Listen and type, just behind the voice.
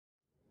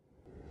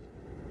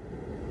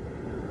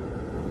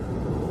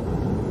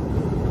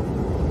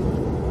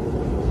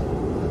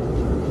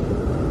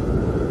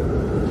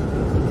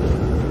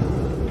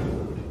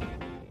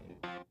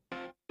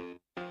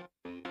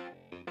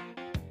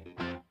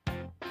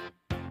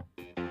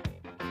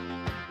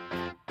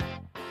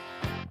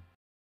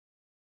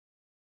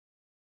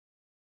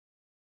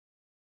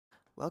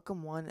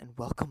Welcome one and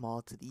welcome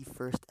all to the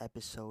first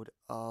episode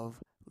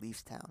of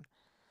Leafs Town.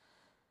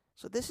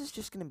 So this is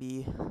just going to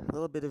be a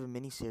little bit of a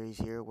mini series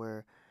here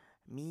where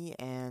me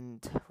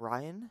and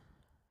Ryan,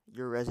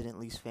 your resident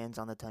Leafs fans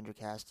on the Tundra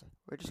cast,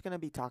 we're just going to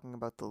be talking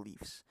about the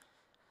Leafs.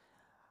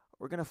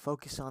 We're going to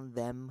focus on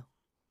them.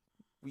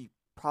 We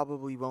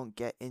probably won't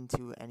get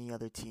into any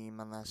other team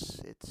unless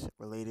it's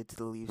related to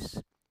the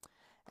Leafs.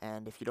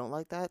 And if you don't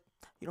like that,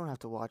 you don't have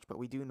to watch, but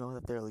we do know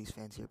that there are Leafs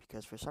fans here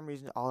because for some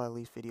reason all our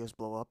Leafs videos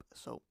blow up,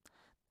 so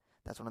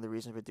that's one of the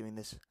reasons we're doing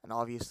this. And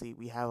obviously,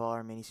 we have all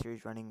our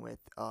mini-series running with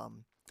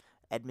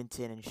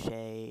Edmonton and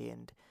Shea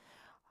and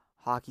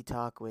Hockey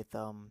Talk with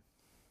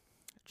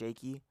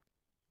Jakey.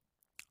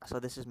 So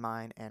this is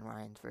mine and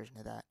Ryan's version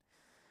of that.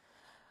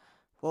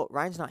 Well,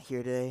 Ryan's not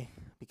here today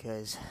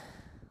because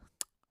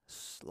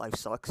life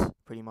sucks,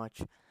 pretty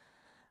much.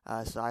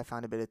 So I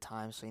found a bit of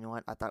time, so you know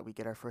what? I thought we'd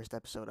get our first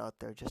episode out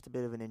there, just a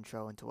bit of an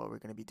intro into what we're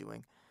going to be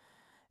doing.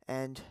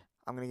 And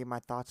I'm going to give my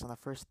thoughts on the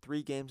first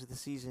 3 games of the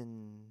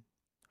season.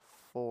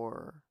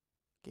 4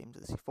 games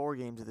of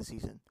the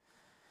season.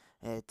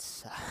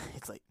 It's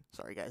late.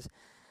 Sorry, guys.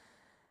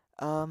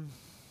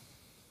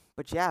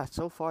 But yeah,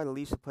 so far the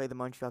Leafs have played the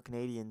Montreal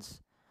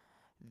Canadiens,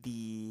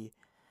 the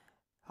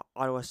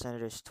Ottawa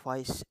Senators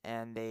twice,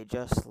 and they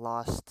just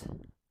lost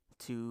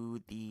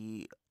to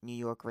the New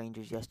York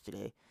Rangers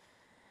yesterday.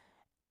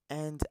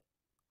 And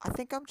I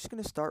think I'm just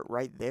gonna start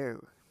right there.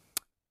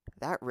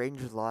 That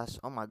Rangers loss,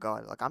 oh my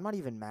god, like I'm not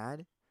even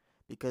mad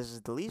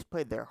because the Leafs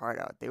played their heart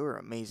out. They were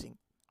amazing.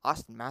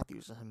 Austin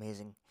Matthews was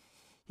amazing.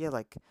 He had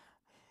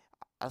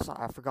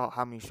I forgot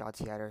how many shots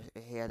he had.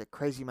 He had a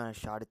crazy amount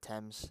of shot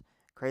attempts,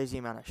 crazy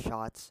amount of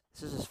shots.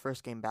 This is his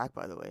first game back,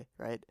 by the way,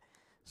 right?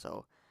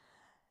 So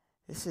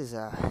this is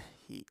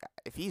he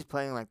if he's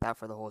playing like that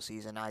for the whole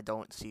season, I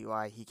don't see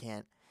why he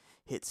can't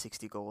hit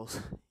 60 goals,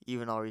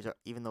 even though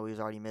he's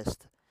already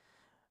missed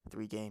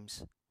 3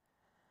 games.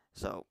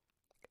 So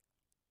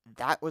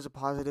that was a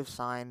positive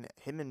sign.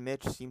 Him and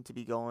Mitch seem to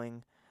be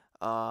going.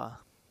 But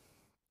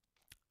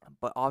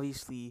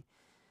obviously,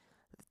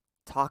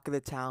 talk of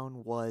the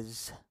town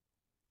was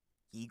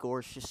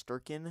Igor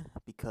Shesterkin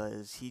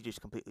because he just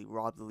completely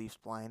robbed the Leafs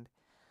blind.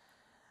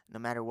 No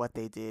matter what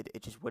they did,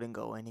 it just wouldn't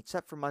go in,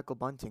 except for Michael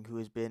Bunting, who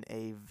has been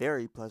a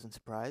very pleasant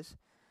surprise.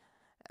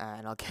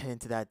 And I'll get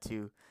into that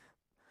too.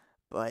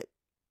 But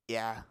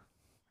yeah,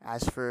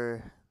 as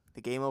for the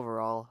game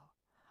overall,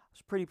 I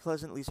was pretty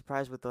pleasantly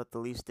surprised with what the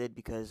Leafs did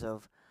because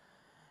of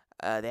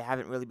they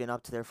haven't really been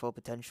up to their full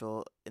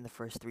potential in the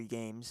first 3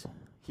 games.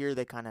 Here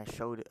they kind of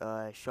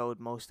showed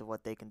most of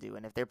what they can do,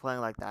 and if they're playing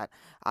like that,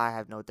 I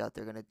have no doubt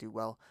they're gonna do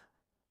well.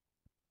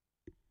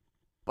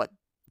 But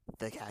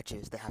the catch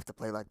is they have to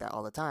play like that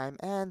all the time,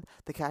 and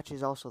the catch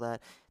is also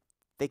that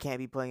they can't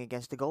be playing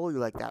against a goalie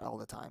like that all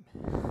the time,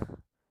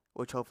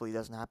 which hopefully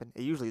doesn't happen.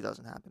 It usually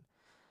doesn't happen.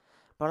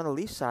 But on the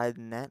Leafs side of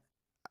the net,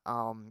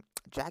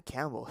 Jack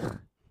Campbell,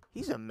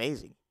 he's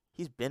amazing.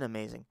 He's been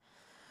amazing.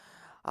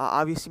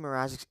 Obviously,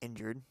 Mrazek's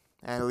injured,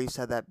 and the Leafs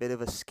had that bit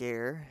of a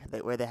scare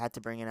where they had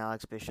to bring in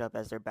Alex Bishop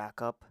as their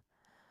backup.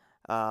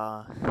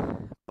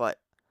 But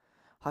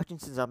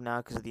Hutchinson's up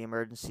now because of the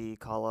emergency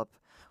call-up,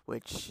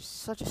 which is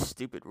such a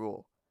stupid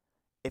rule.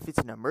 If it's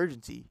an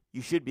emergency,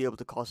 you should be able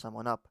to call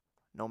someone up,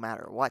 no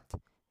matter what.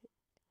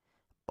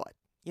 But,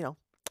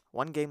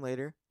 1 game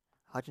later,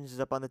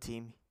 Hutchinson's up on the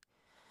team.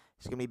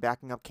 He's going to be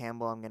backing up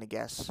Campbell, I'm going to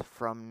guess,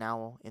 from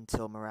now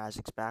until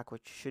Mrazek's back,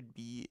 which should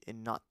be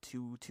in not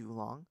too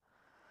long.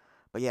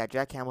 But yeah,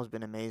 Jack Campbell's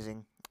been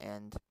amazing,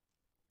 and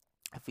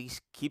if he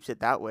keeps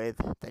it that way,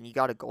 then you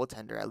got a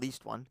goaltender, at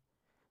least one.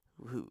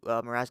 Who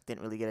Mrazek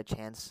didn't really get a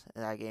chance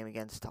in that game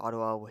against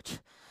Ottawa, which,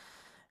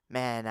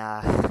 man,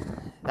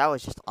 that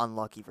was just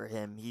unlucky for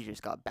him. He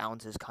just got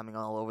bounces coming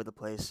all over the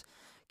place,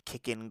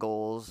 kicking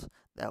goals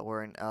that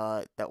weren't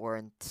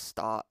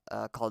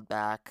called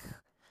back.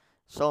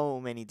 So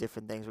many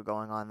different things were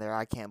going on there.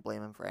 I can't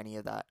blame him for any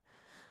of that.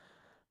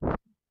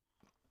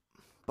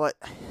 But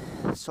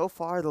so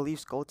far, the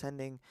Leafs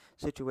goaltending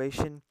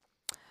situation,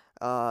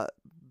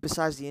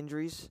 besides the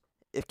injuries,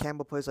 if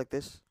Campbell plays like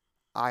this,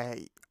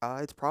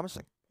 it's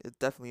promising. It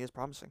definitely is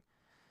promising.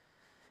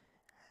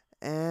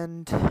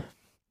 And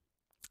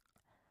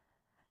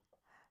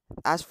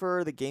as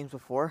for the games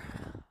before,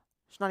 I'm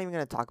just not even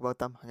going to talk about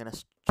them. I'm going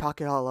to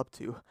chalk it all up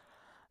to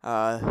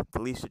the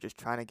Leafs are just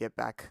trying to get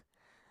back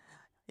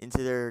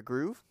into their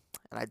groove,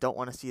 and I don't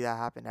want to see that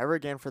happen ever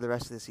again for the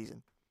rest of the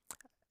season.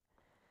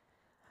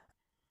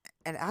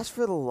 And as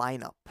for the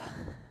lineup,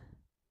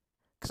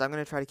 because I'm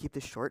going to try to keep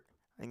this short,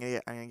 I'm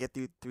gonna get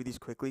through these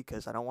quickly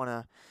because I don't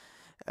want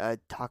to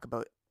talk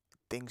about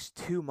things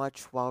too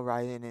much while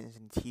Ryan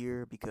isn't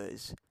here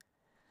because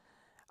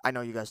I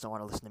know you guys don't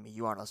want to listen to me.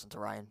 You want to listen to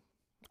Ryan.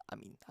 I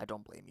mean, I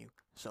don't blame you.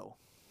 So,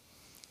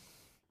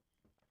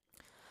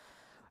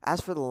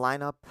 as for the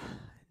lineup,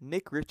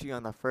 Nick Ritchie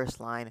on the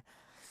first line,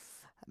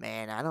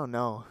 man, I don't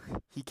know.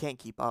 He can't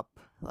keep up.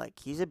 Like,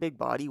 he's a big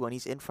body. When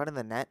he's in front of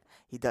the net,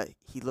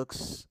 he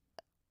looks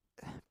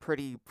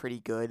pretty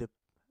good.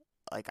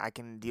 Like, I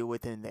can deal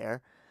with him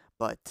there.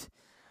 But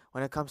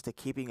when it comes to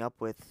keeping up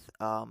with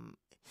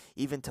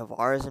even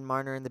Tavares and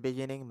Marner in the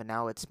beginning, but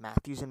now it's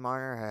Matthews and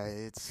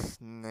Marner. It's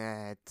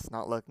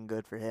not looking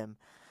good for him.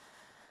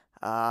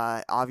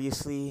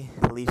 Obviously,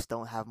 the Leafs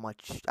don't have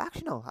much.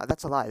 Actually, no,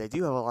 that's a lie. They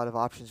do have a lot of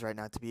options right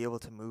now to be able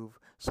to move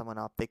someone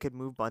up. They could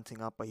move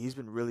Bunting up, but he's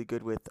been really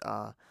good with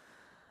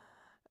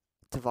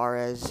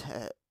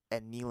Tavares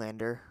and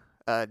Nylander.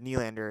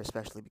 Nylander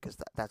especially because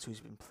that's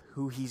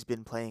who he's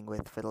been playing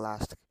with for the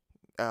last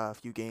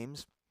few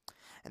games,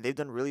 and they've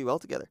done really well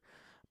together.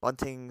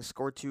 Bunting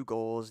scored 2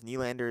 goals.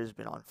 Nylander has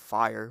been on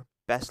fire,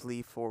 best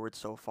Leaf forward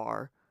so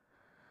far.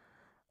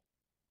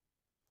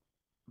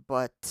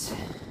 But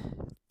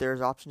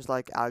there's options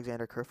like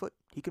Alexander Kerfoot.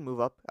 He can move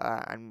up,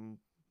 and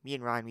me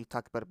and Ryan, we've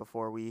talked about it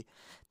before. We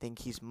think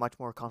he's much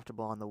more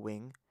comfortable on the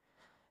wing,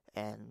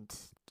 and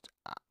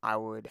I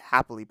would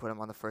happily put him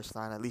on the first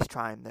line, at least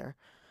try him there.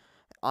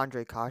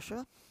 Andre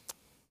Kasha,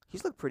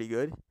 he's looked pretty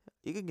good.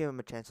 You can give him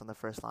a chance on the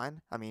first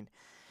line. I mean,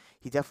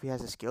 he definitely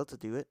has the skill to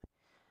do it.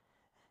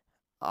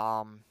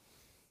 Um,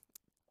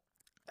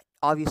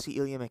 Obviously,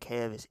 Ilya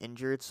Mikheyev is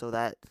injured, so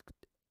that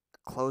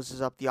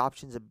closes up the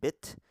options a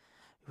bit.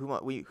 Who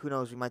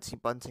knows? We might see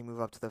Bunting move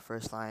up to the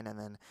first line, and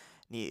then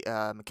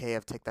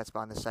Mikheyev take that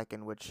spot in the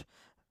second, which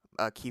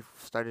Keefe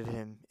started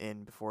him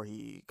in before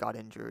he got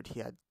injured. He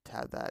had to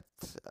have that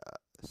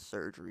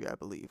surgery, I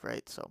believe,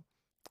 right? So,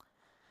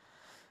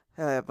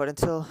 but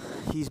until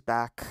he's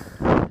back,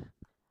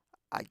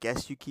 I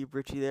guess you keep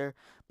Richie there.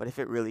 But if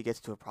it really gets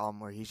to a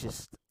problem where he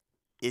just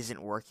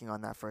isn't working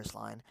on that first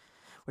line,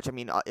 which I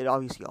mean, it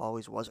obviously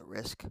always was a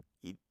risk.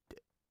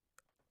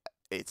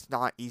 It's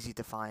not easy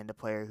to find a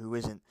player who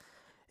isn't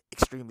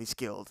extremely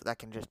skilled that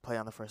can just play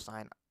on the first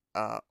line,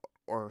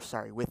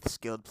 with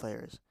skilled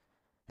players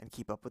and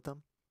keep up with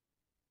them.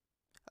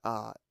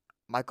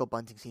 Michael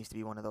Bunting seems to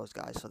be one of those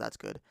guys, so that's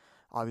good.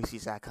 Obviously,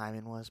 Zach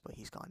Hyman was, but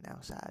he's gone now,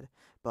 sad.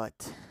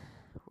 But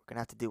we're going to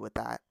have to deal with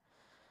that.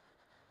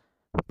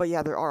 But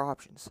yeah, there are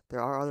options.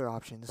 There are other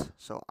options,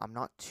 so I'm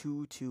not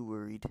too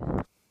worried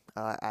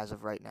as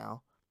of right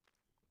now.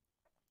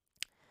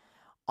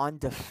 On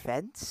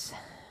defense,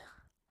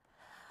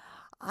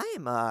 I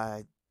am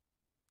okay,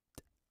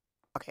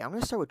 I'm going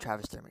to start with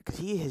Travis Dermott because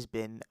he has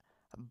been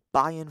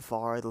by and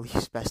far the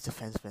Leafs' best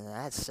defenseman, and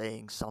that's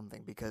saying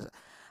something because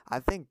I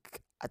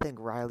think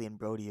Riley and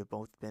Brody have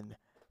both been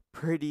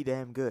pretty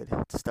damn good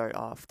to start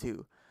off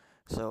too.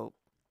 So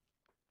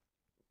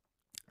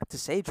to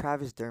see that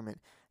Travis Dermott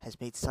has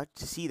made such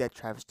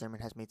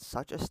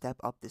a step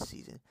up this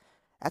season,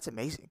 that's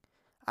amazing.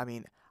 I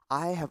mean,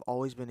 I have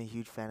always been a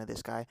huge fan of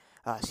this guy.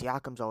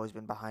 Siakam's always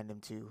been behind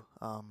him too.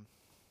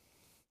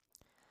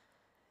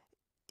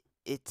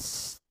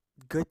 It's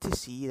good to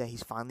see that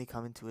he's finally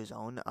coming to his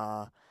own.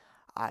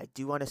 I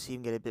do want to see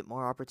him get a bit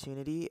more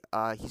opportunity.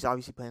 He's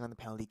obviously playing on the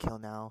penalty kill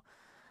now.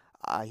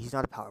 He's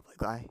not a power play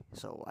guy,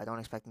 so I don't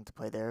expect him to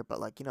play there.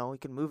 But we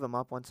can move him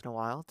up once in a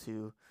while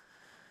to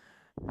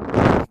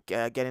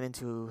get him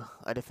into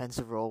a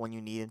defensive role when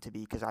you need him to be,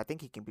 because I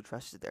think he can be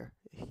trusted there.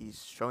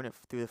 He's shown it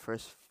through the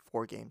first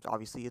 4 games.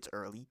 Obviously, it's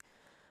early,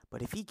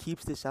 but if he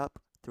keeps this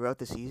up throughout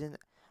the season,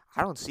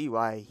 I don't see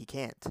why he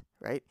can't.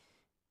 Right?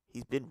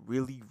 He's been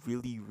really,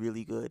 really,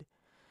 really good,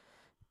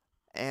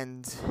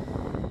 and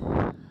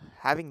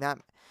having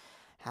that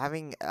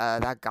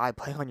guy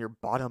play on your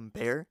bottom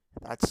pair,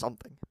 that's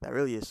something. That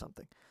really is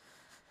something.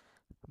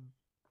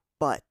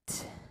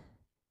 But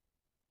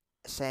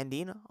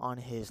Sandin on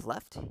his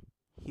left,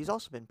 he's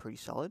also been pretty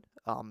solid.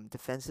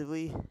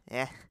 Defensively,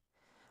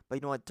 but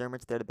you know what?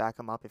 Dermott's there to back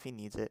him up if he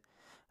needs it.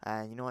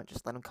 And you know what?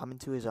 Just let him come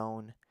into his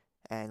own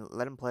and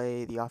let him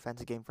play the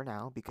offensive game for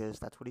now, because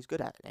that's what he's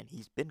good at, and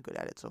he's been good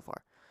at it so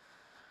far.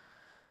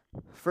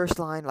 First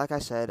line, like I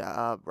said,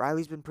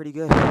 Riley's been pretty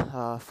good.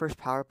 First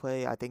power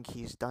play, I think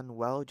he's done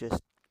well,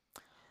 just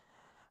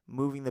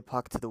moving the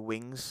puck to the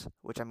wings,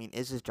 which I mean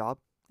is his job,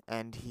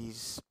 and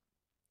he's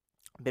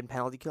been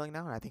penalty killing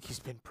now, and I think he's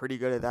been pretty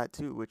good at that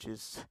too, which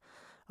is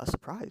a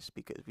surprise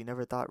because we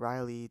never thought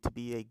Riley to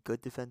be a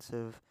good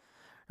defensive.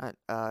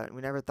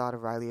 We never thought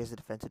of Riley as a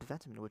defensive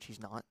defenseman, which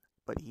he's not,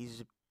 but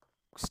he's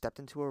stepped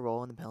into a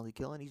role in the penalty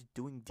kill, and he's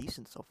doing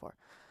decent so far.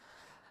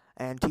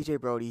 And TJ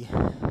Brody,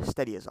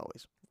 steady as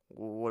always.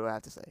 What do I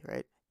have to say,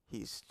 right?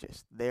 He's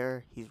just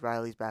there. He's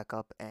Riley's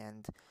backup,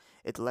 and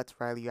it lets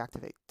Riley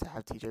activate to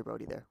have TJ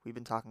Brody there. We've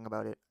been talking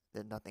about it.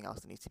 There's nothing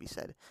else that needs to be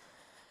said.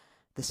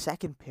 The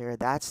second pair,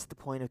 that's the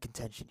point of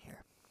contention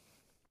here.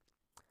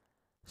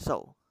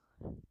 So,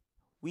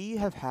 we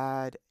have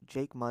had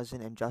Jake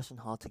Muzzin and Justin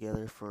Hall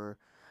together for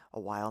a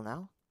while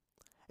now.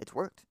 It's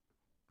worked.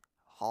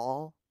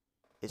 Hall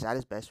is at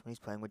his best when he's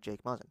playing with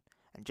Jake Muzzin,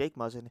 and Jake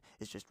Muzzin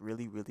is just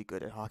really, really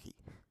good at hockey.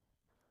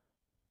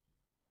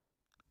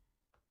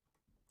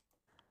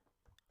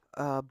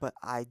 But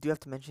I do have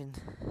to mention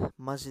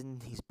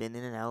Muzzin, he's been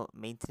in and out.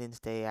 Maintenance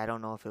day, I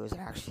don't know if it was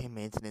actually a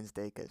maintenance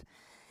day because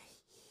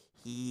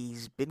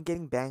he's been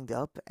getting banged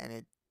up, and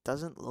it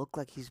doesn't look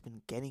like he's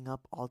been getting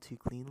up all too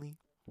cleanly.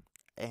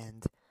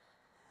 And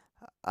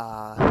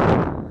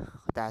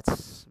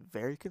that's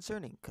very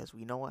concerning because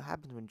we know what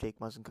happens when Jake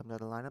Muzzin comes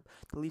out of the lineup.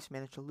 The Leafs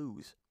manage to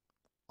lose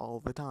all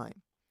the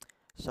time.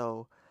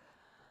 So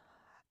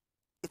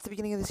it's the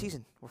beginning of the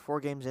season. We're 4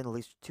 games in, at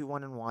least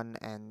 2-1-1,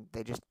 and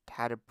they just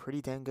had a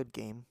pretty damn good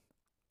game.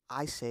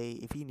 I say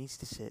if he needs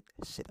to sit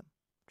him.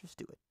 Just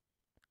do it.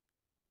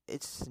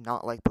 It's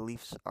not like the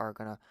Leafs are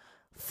gonna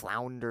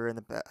flounder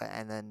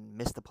and then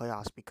miss the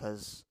playoffs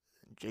because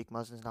Jake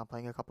Muzzin's not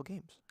playing a couple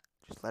games.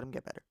 Just let him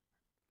get better.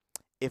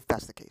 If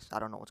that's the case, I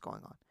don't know what's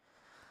going on,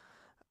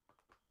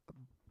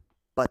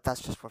 but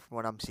that's just from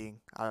what I'm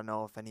seeing. I don't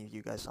know if any of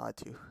you guys saw it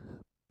too.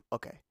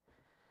 Okay,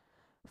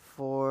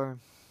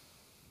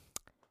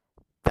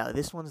 now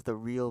this one's the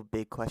real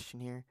big question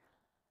here.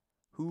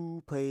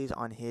 Who plays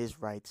on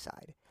his right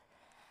side?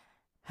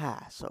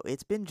 So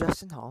it's been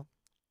Justin Hall.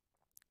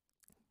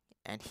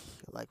 And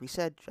like we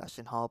said,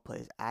 Justin Hall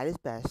plays at his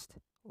best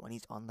when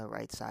he's on the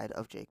right side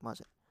of Jake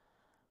Muzzin.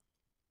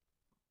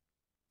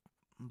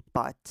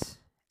 But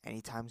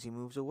anytime he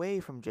moves away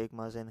from Jake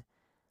Muzzin,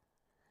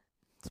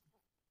 it's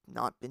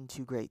not been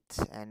too great.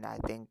 And I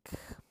think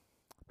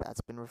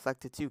that's been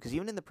reflected too. Because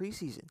even in the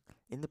preseason,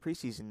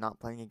 not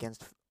playing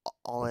against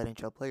all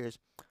NHL players,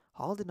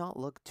 Hall did not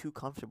look too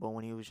comfortable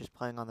when he was just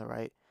playing on the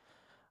right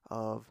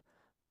of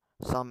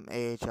some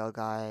AHL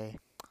guy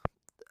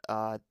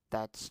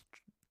that's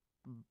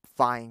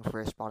vying for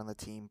a spot on the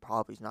team.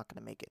 Probably is not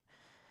going to make it.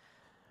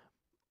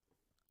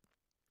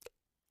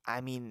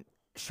 I mean,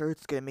 sure,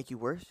 it's going to make you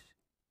worse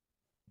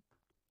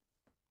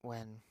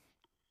when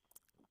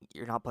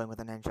you're not playing with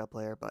an NHL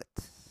player, but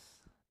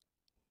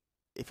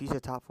if he's a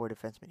top 4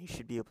 defenseman, he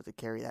should be able to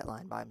carry that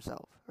line by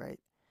himself, right?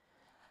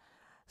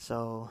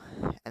 So,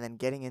 and then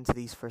getting into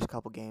these first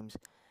couple games,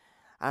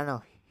 I don't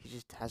know, he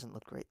just hasn't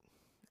looked great.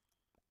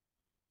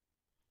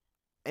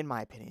 In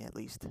my opinion, at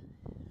least.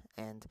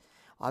 And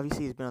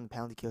obviously, he's been on the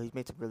penalty kill. He's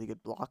made some really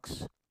good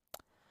blocks.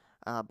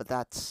 But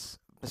that's,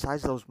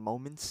 besides those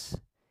moments,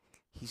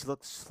 he's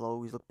looked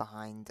slow, he's looked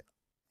behind.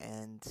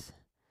 And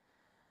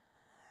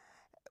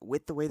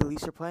with the way the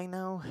Leafs are playing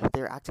now,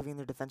 they're activating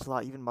their defense a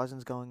lot. Even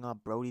Muzzin's going up,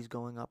 Brody's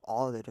going up.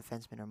 All of their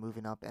defensemen are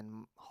moving up.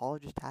 And Hall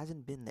just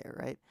hasn't been there,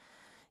 right?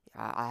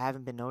 I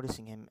haven't been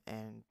noticing him.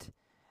 And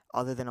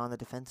other than on the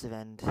defensive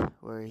end,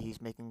 where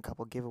he's making a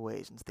couple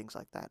giveaways and things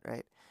like that,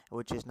 right?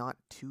 Which is not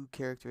too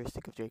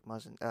characteristic of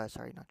Justin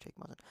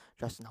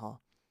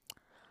Hall.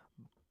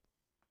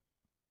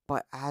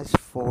 But as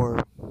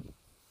for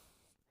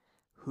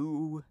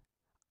who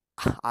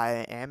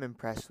I am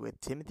impressed with,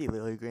 Timothy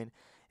Liljegren,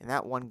 in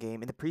that one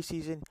game, in the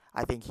preseason,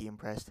 I think he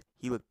impressed.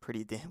 He looked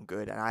pretty damn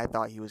good, and I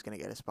thought he was going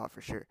to get a spot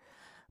for sure.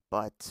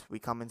 But we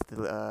come into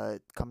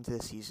the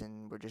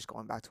season, we're just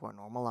going back to our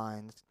normal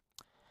lines.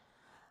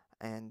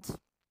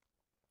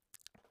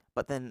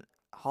 But then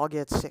Hall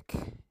gets sick,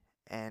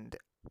 and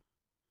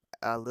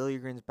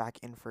Liljegren's back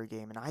in for a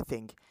game, and I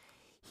think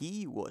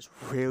he was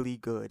really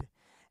good.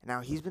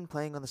 Now he's been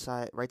playing on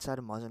the right side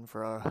of Muzzin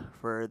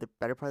for the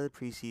better part of the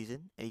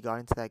preseason, and he got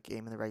into that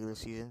game in the regular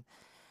season,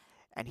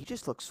 and he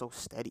just looks so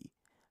steady,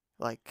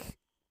 like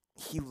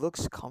he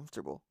looks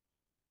comfortable.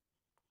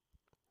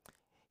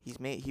 He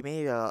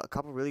made a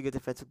couple really good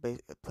defensive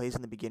plays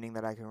in the beginning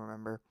that I can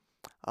remember,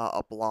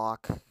 a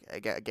block,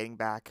 getting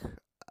back,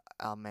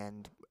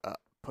 and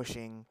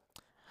pushing,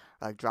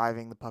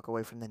 driving the puck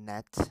away from the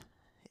net.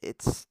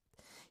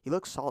 He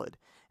looks solid,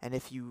 and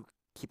if you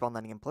keep on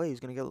letting him play, he's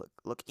going to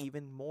look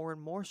even more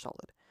and more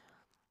solid.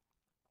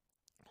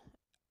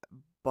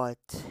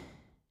 But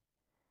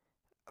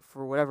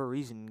for whatever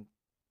reason,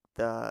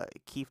 the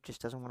Keefe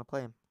just doesn't want to play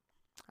him,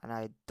 and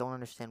I don't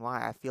understand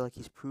why. I feel like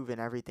he's proven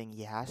everything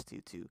he has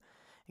to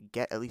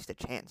get at least a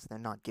chance. They're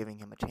not giving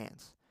him a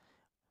chance.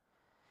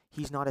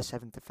 He's not a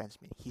 7th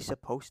defenseman. He's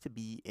supposed to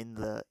be in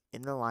the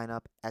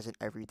lineup as an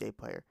everyday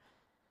player.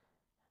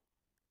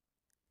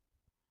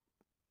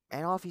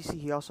 And obviously,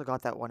 he also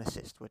got that 1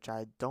 assist, which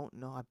I don't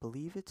know. I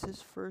believe it's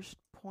his first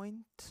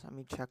point. Let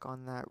me check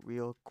on that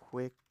real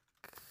quick.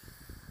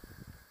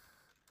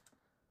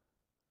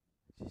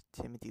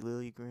 Timothy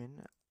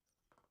Liljegren.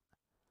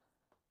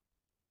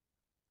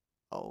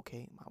 Oh,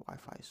 okay, my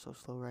Wi-Fi is so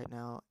slow right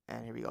now.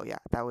 And here we go. Yeah,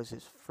 that was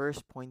his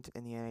first point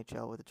in the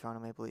NHL with the Toronto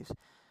Maple Leafs.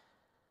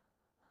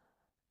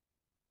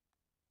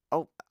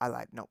 Oh, I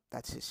lied. No,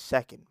 that's his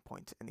second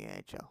point in the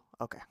NHL.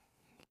 Okay,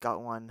 he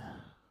got one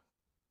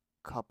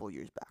couple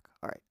years back.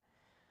 All right.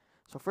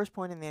 So first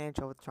point in the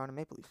NHL with the Toronto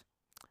Maple Leafs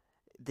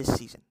this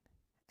season,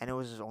 and it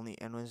was his only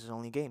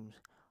games.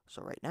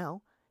 So right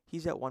now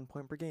he's at 1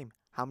 point per game.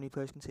 How many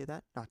players can say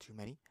that? Not too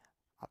many.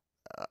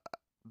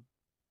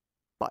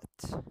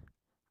 But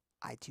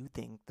I do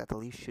think that the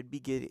Leafs should be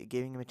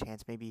giving him a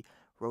chance, maybe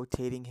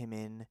rotating him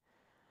in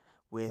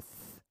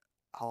with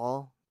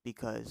Hall,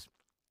 because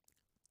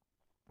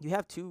you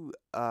have two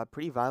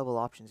pretty viable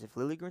options. If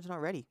Liljegren's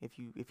not ready, if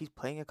he's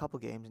playing a couple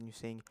games and you're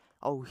saying,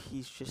 oh,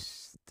 he's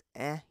just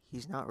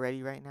he's not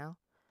ready right now.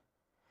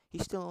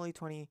 He's still only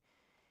 20.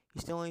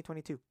 He's still only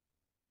 22.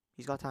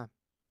 He's got time.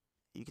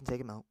 You can take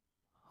him out.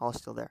 Hall's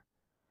still there.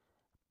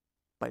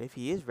 But if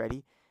he is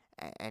ready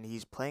and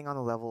he's playing on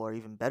the level or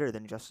even better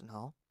than Justin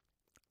Hall,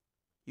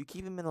 You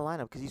keep him in the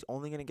lineup because he's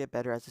only going to get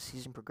better as the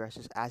season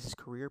progresses, as his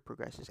career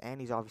progresses,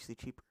 and he's obviously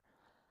cheaper.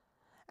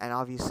 And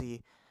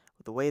obviously,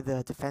 with the way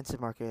the defensive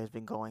market has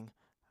been going,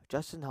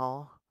 Justin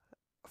Hall,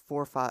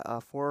 fourth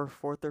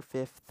or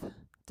fifth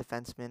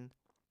defenseman,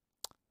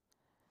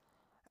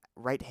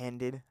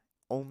 right-handed,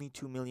 only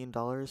 $2 million.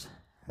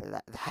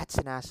 That's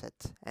an asset.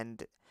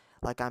 And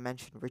like I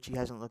mentioned, Richie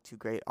hasn't looked too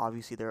great.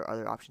 Obviously, there are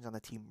other options on the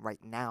team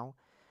right now,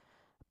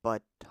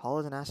 but Hall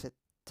is an asset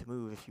to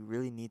move if you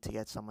really need to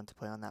get someone to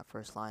play on that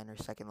first line or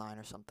second line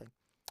or something.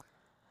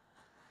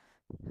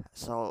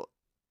 So,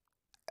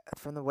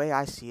 from the way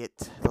I see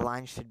it, the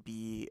line should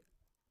be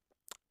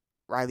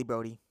Riley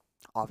Brody,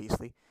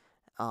 obviously,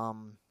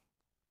 um,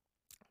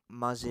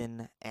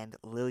 Muzzin and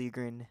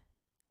Liljegren,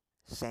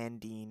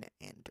 Sandine,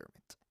 and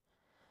Dermott.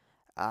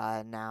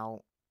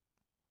 Now,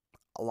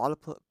 a lot of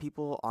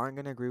people aren't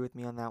going to agree with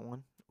me on that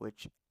one,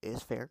 which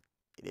is fair.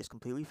 It is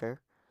completely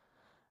fair.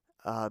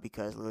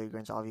 Because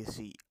Liljegren's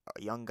obviously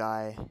a young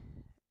guy,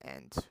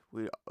 and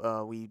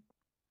we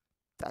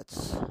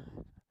that's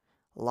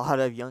a lot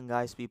of young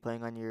guys to be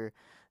playing on your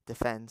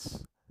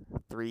defense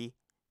three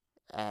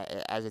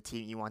as a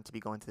team you want to be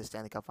going to the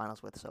Stanley Cup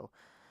Finals with. So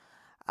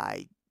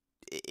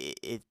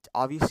it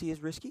obviously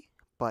is risky,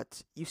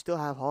 but you still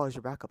have Hall as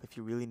your backup if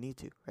you really need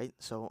to, right?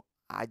 So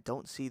I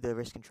don't see the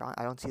risk in trying.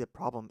 I don't see the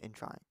problem in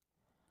trying.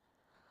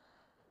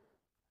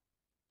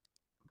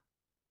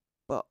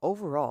 But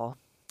overall,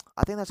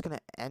 I think that's going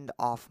to end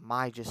off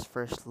my just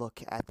first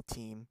look at the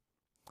team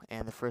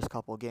and the first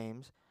couple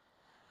games.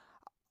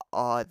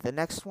 The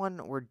next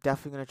one we're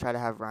definitely gonna try to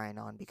have Ryan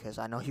on because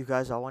I know you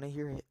guys all want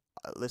to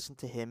listen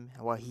to him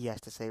and what he has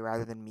to say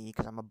rather than me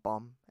because I'm a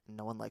bum and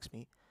no one likes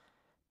me.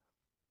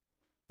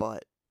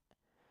 But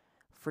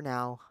for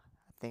now,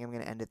 I think I'm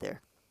gonna end it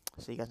there.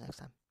 See you guys next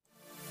time.